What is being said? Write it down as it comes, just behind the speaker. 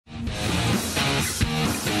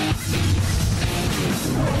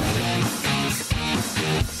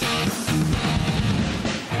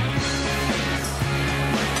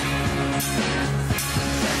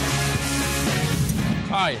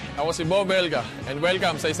Ako si Beau Belga and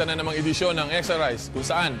welcome sa isa na namang edisyon ng Exercise kung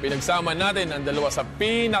saan pinagsama natin ang dalawa sa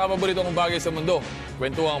pinakapaborito kong bagay sa mundo,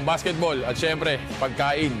 kwentuhang basketball at syempre,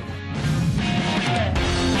 pagkain.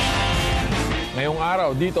 Ngayong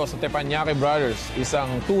araw dito sa Teppanyaki Brothers,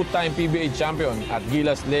 isang two-time PBA champion at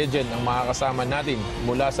Gilas legend ang makakasama natin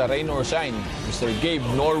mula sa Rain or Shine, Mr. Gabe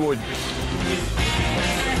Norwood.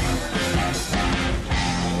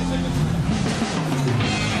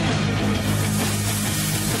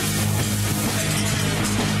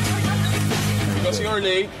 Because you're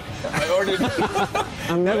late, I ordered...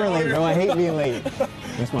 I'm never late, bro. I hate being late.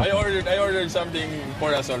 I ordered something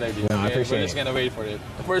for us already. No, I appreciate We're just gonna wait for it.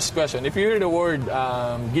 First question: if you hear the word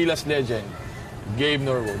Gilas legend, Gabe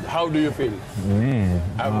Norwood, how do you feel? Man,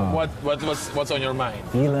 what's on your mind?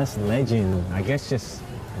 Gilas legend. I guess just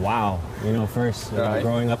wow. You know, first Right.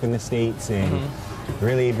 growing up in the States and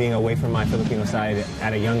really being away from my Filipino side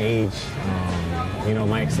at a young age. You know,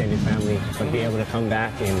 my extended family, but be able to come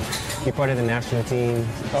back and be part of the national team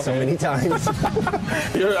so many times.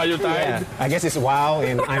 Are you tired? Yeah, I guess it's wow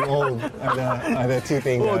and I'm old are the two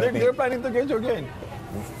things. Oh, they're planning to get you again.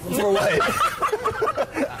 For what?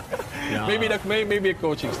 No. Maybe a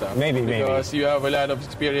coaching staff. Maybe. Because you have a lot of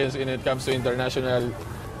experience when it comes to international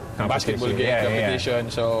basketball game competition.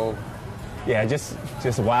 Yeah. So yeah, just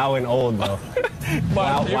wow and old though.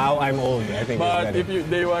 wow, I'm old. I think. But if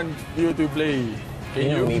they want you to play, you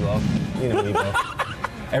know me, Beau. You know me, Beau.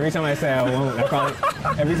 Every time I say I won't,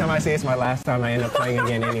 every time I say it's my last time, I end up playing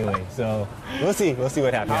again anyway. So we'll see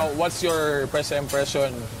what happens. What's your first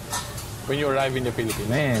impression when you arrive in the Philippines?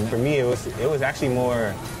 Man, for me it was actually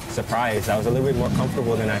more surprised. I was a little bit more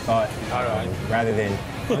comfortable than I thought, rather than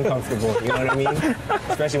uncomfortable. You know what I mean?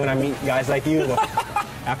 Especially when I meet guys like you.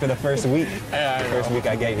 After the first week, first week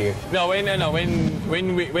I get here. No, when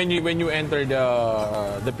you enter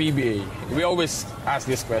the PBA, we always ask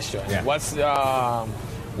this question. Yeah. What's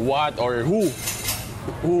what or who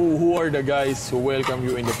are the guys who welcome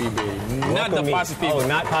you in the PBA? Not the positive. Oh,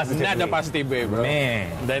 not positive. Not the positive way, bro.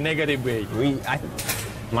 Man, the negative way.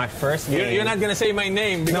 My first game. You're not gonna say my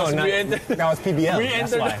name because we entered. That was PBL. We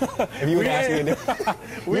entered. That's why. If you would ask me,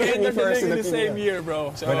 we entered the same year,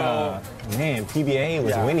 bro. So, but man, PBA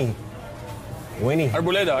was Winnie.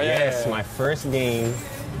 Arboleda, yes, my first game,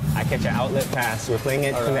 I catch an outlet pass. We're playing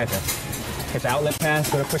at Cuneta. Catch an outlet pass,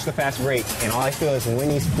 gonna push the fast break, and all I feel is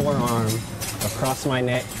Winnie's forearm across my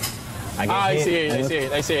neck. I see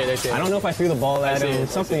it. I don't know if I threw the ball at him,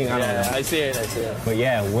 something, I don't know. I see it. But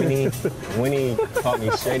yeah, Winnie caught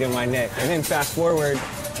me straight in my neck. And then fast forward,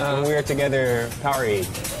 when we were together, Powerade,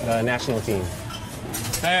 the national team.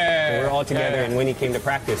 So we were all together, and Winnie came to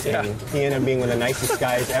practice, and he ended up being one of the nicest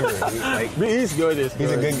guys ever. He's good.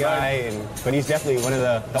 He's a good guy, but he's definitely one of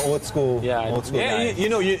the old school guys. You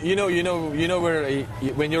know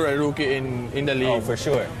when you're a rookie in the league. Oh, for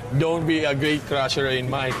sure. Don't be a great crusher in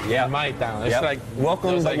my town. It's like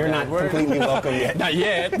welcome, but you're not completely welcome yet. Not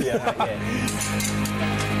yet. Yeah, not yet.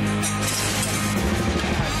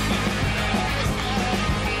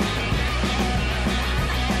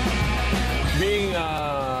 Being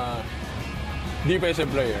a defensive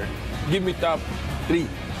player, give me top three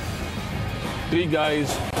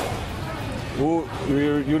guys who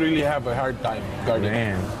you really have a hard time guarding.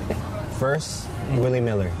 Man, first, Willie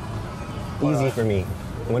Miller. Easy for me.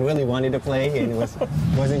 When Willie wanted to play and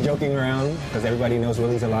wasn't joking around, because everybody knows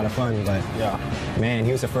Willie's a lot of fun, but man,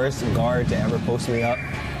 he was the first guard to ever post me up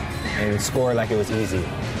and score like it was easy.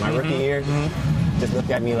 My rookie year, just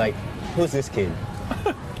looked at me like, who's this kid?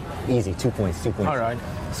 Easy, 2 points. All right.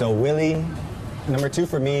 So Willie, number two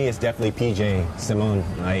for me is definitely PJ Simone.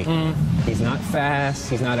 Like, he's not fast,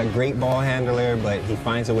 he's not a great ball handler, but he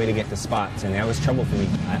finds a way to get to spots, and that was trouble for me.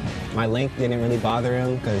 My length didn't really bother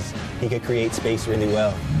him because he could create space really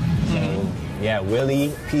well. So yeah,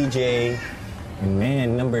 Willie, PJ, and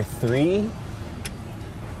man, number three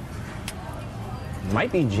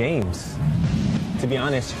might be James. To be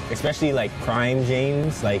honest, especially like prime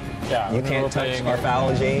James, like you can't touch or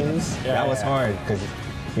foul James. That was hard because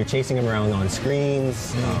you're chasing him around on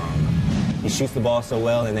screens. He shoots the ball so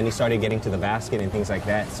well, and then he started getting to the basket and things like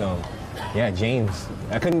that. So, yeah, James,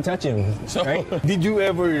 I couldn't touch him. So, right? Did you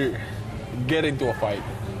ever get into a fight?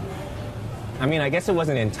 I mean, I guess it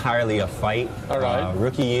wasn't entirely a fight. All right.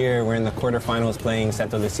 Rookie year, we're in the quarterfinals playing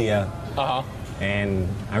Santa Lucia. And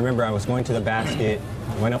I remember I was going to the basket,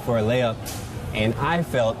 went up for a layup, and I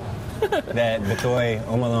felt that Betoy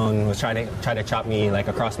Omalone was trying to chop me like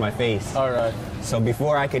across my face. All right. So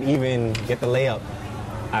before I could even get the layup,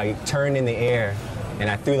 I turned in the air and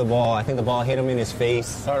I threw the ball. I think the ball hit him in his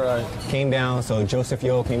face. All right. Came down, so Joseph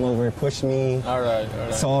Yo came over and pushed me. All right.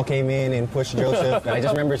 Saul came in and pushed Joseph. I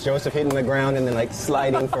just remember Joseph hitting the ground and then like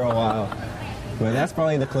sliding for a while. But that's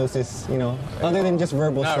probably the closest, other than just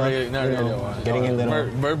verbal stuff. Not really. Getting in little.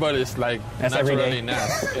 Verbal is like that's every day.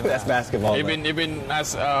 That's basketball. Even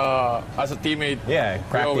as a teammate, yeah,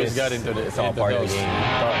 practice, we always got into this. It's all part of the game.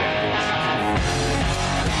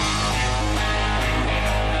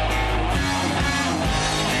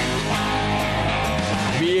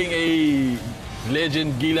 Being a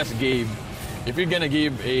legend, Gilas Gabe, if you're gonna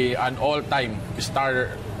give an all-time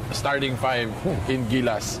starting five in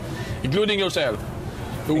Gilas, including yourself,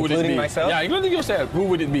 who would it be? Myself? Yeah, including yourself. Who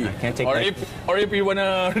would it be? I can't take or if you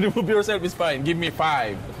wanna remove yourself, it's fine. Give me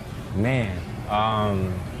 5. Man,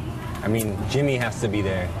 I mean, Jimmy has to be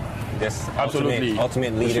there. This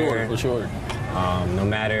ultimate leader. For sure. No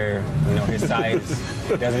matter his size,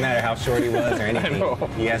 doesn't matter how short he was or anything.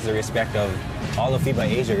 He has the respect of all of FIBA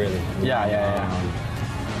Asia, really. Yeah.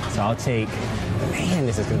 So I'll take. Man,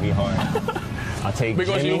 this is gonna be hard. I'll take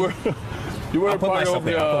because Jimmy. You were part of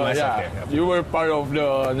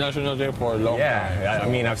the national team for a long time. Yeah, I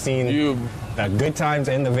mean, I've seen the good times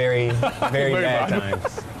and the very bad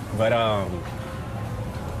times. But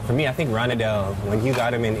for me, I think Ronadell, when you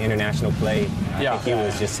got him in international play, I think he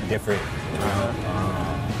was just different.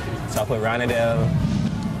 So I'll put Ronadell,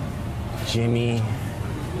 Jimmy,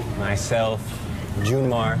 myself,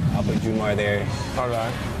 Junmar. I'll put Junmar there. All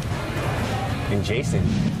right. And Jason.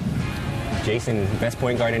 Jason, best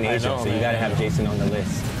point guard in Asia, so you got to have Jason on the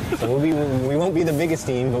list. So we won't be the biggest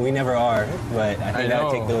team, but we never are. But I think I'll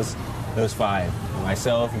take those 5.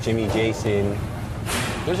 Myself, Jimmy, Jason,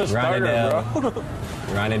 Ronadell,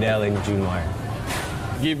 Ronadell, and Junmar.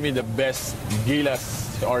 Give me the best Gilas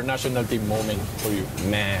or national team moment for you.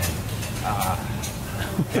 Man,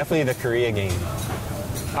 definitely the Korea game.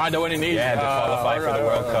 The one in Asia. Yeah, to qualify for the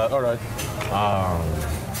World Cup. All right.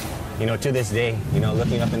 To this day,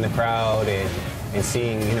 looking up in the crowd and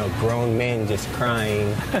seeing, grown men just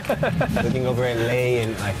crying, looking over at Lay,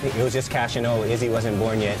 and I think it was just Cash and O. Izzy wasn't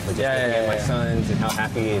born yet, but just looking at my sons and how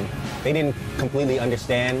happy, and they didn't completely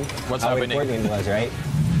understand how important it was, right?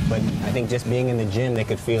 But I think just being in the gym, they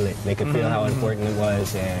could feel it. They could feel how important it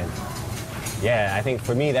was, and yeah, I think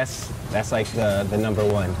for me, that's like the number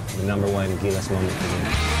one Gilas moment for me.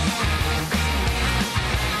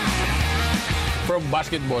 From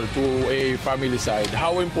basketball to a family side,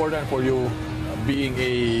 how important for you being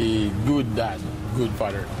a good dad, good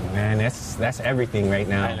father? Man, that's everything right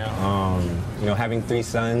now. I know. Having 3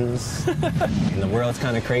 sons, and the world's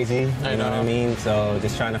kind of crazy. You know what I mean? So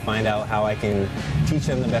just trying to find out how I can teach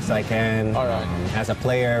them the best I can as a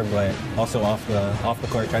player, but also off the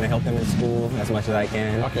court, trying to help them in school as much as I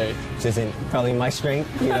can. Okay. Which isn't probably my strength.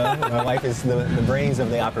 My wife is the brains of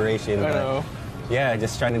the operation. I know. Yeah,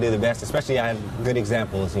 just trying to do the best. Especially I have good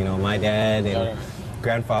examples. My dad and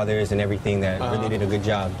grandfathers and everything that really did a good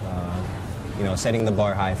job. Setting the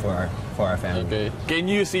bar high for our family. Okay. Can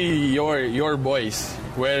you see your boys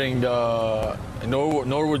wearing the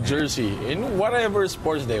Norwood jersey in whatever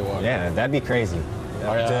sports they want? Yeah, that'd be crazy.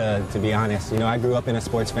 To be honest, I grew up in a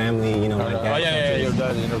sports family. My dad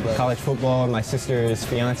coaches college football. My sister's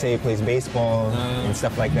fiance plays baseball and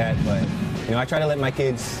stuff like that. But I try to let my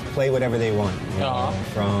kids play whatever they want.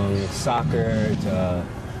 From soccer to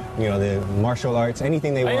the martial arts,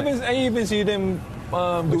 anything they want. I even see them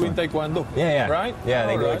doing taekwondo. Yeah. Right? Yeah,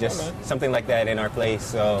 they do something like that in our place.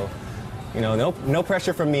 So, no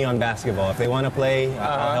pressure from me on basketball. If they want to play,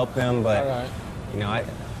 I'll help them. But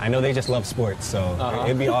I know they just love sports. So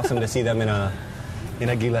it'd be awesome to see them in a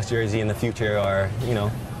Gilas jersey in the future, or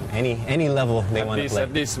any level they want to play.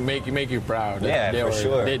 At least make you proud. Yeah, for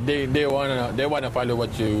sure. They wanna follow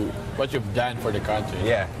what you've done for the country.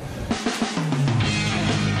 Yeah.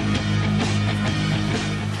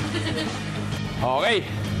 Okay.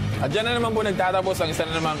 At dyan na naman po nagtatapos ang isa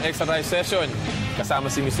na namang exercise session kasama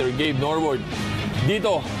si Mr. Gabe Norwood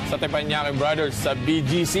dito sa Teppanyaki Brothers sa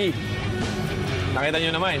BGC. Nakita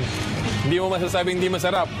nyo naman, hindi mo masasabing hindi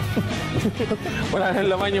masarap. Wala nang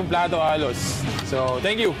laman yung plato halos. So,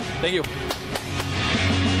 thank you. Thank you.